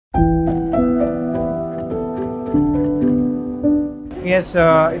Yes,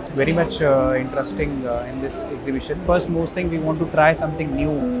 it's very much interesting in this exhibition. First, most thing we want to try something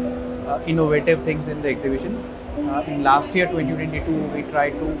new, innovative things in the exhibition. In last year, 2022, we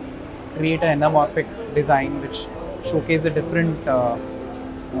tried to create an anamorphic design which showcase the different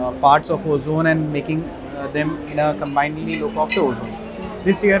parts of ozone and making them in a combinedly look of the ozone.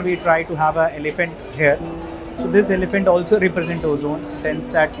 This year, we try to have an elephant here. So this elephant also represents ozone, hence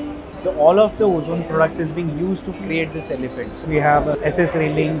that all of the ozone products is being used to create this elephant. So we have SS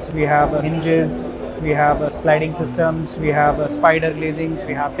railings, we have hinges, we have sliding systems, we have spider glazings,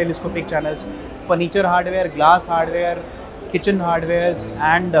 we have telescopic channels, furniture hardware, glass hardware, kitchen hardwares,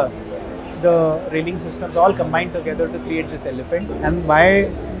 and the railing systems all combined together to create this elephant. And by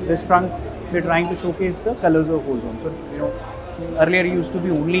this trunk, we're trying to showcase the colors of ozone. So earlier it used to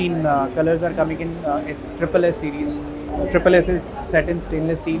be only in colors are coming in triple S series. Triple S is set in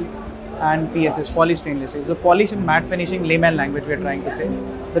stainless steel and PSS, polished stainless steel. So polish and matte finishing, layman language we are trying to say.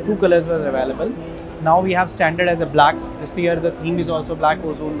 The two colors were available. Now we have standard as a black. This year the theme is also black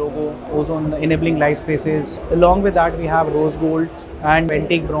ozone logo, ozone enabling life spaces. Along with that we have rose golds and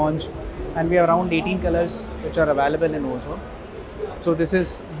antique bronze, and we have around 18 colors which are available in ozone. So this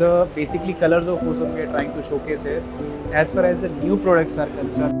is the basically colors of ozone we are trying to showcase here. As far as the new products are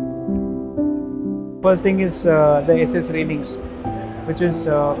concerned, first thing is the SS railings, which is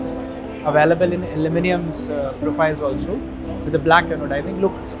available in aluminum profiles also with the black anodizing.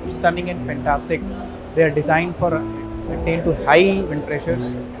 Looks stunning and fantastic. They are designed for attain to high wind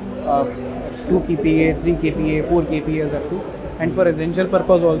pressures, 2 kPa, 3 kPa, 4 kPa up to, and for residential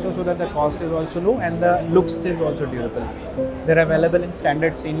purpose also, so that the cost is also low and the looks is also durable. They are available in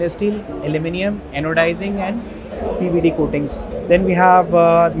standard stainless steel, aluminum, anodizing and PVD coatings. Then we have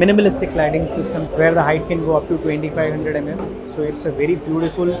minimalistic lighting systems where the height can go up to 2500 mm. So it's a very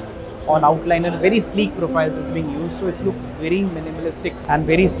beautiful on outliner, very sleek profiles is being used. So it's look very minimalistic and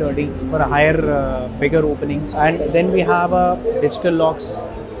very sturdy for a higher, bigger openings. And then we have digital locks,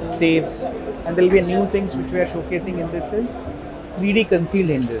 safes, and there will be a new things which we are showcasing in this is 3D concealed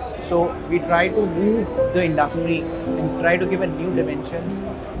hinges. So we try to move the industry and try to give a new dimensions.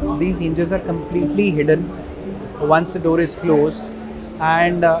 These hinges are completely hidden once the door is closed,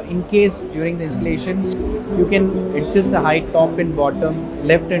 and in case during the installations you can adjust the height, top and bottom,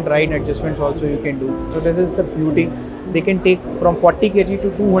 left and right adjustments also you can do. So this is the beauty. They can take from 40 kg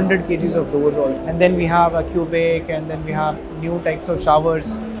to 200 kgs of doors also. And then we have a cubic, and then we have new types of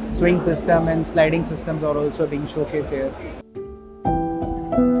showers, swing system and sliding systems are also being showcased here.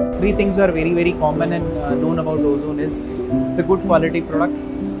 Three things are very, very common and known about ozone is it's a good quality product,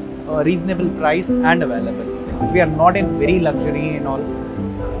 reasonable price and available. We are not in very luxury and all.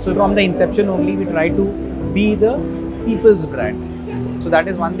 So from the inception only we try to be the people's brand. So that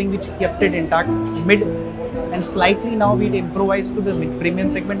is one thing which kept it intact. Mid and slightly now we improvise to the mid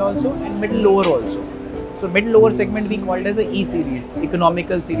premium segment also and mid lower also. So mid lower segment we called as the E series,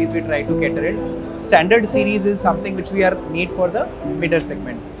 economical series we try to cater it. Standard series is something which we are made for the midder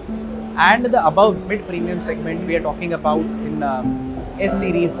segment. And the above mid premium segment we are talking about in S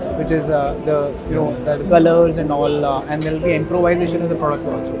series, which is the colors and all, and there will be improvisation of the product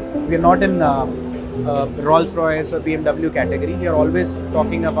also. We are not in Rolls Royce or BMW category. We are always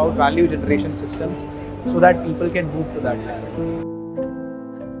talking about value generation systems so that people can move to that segment.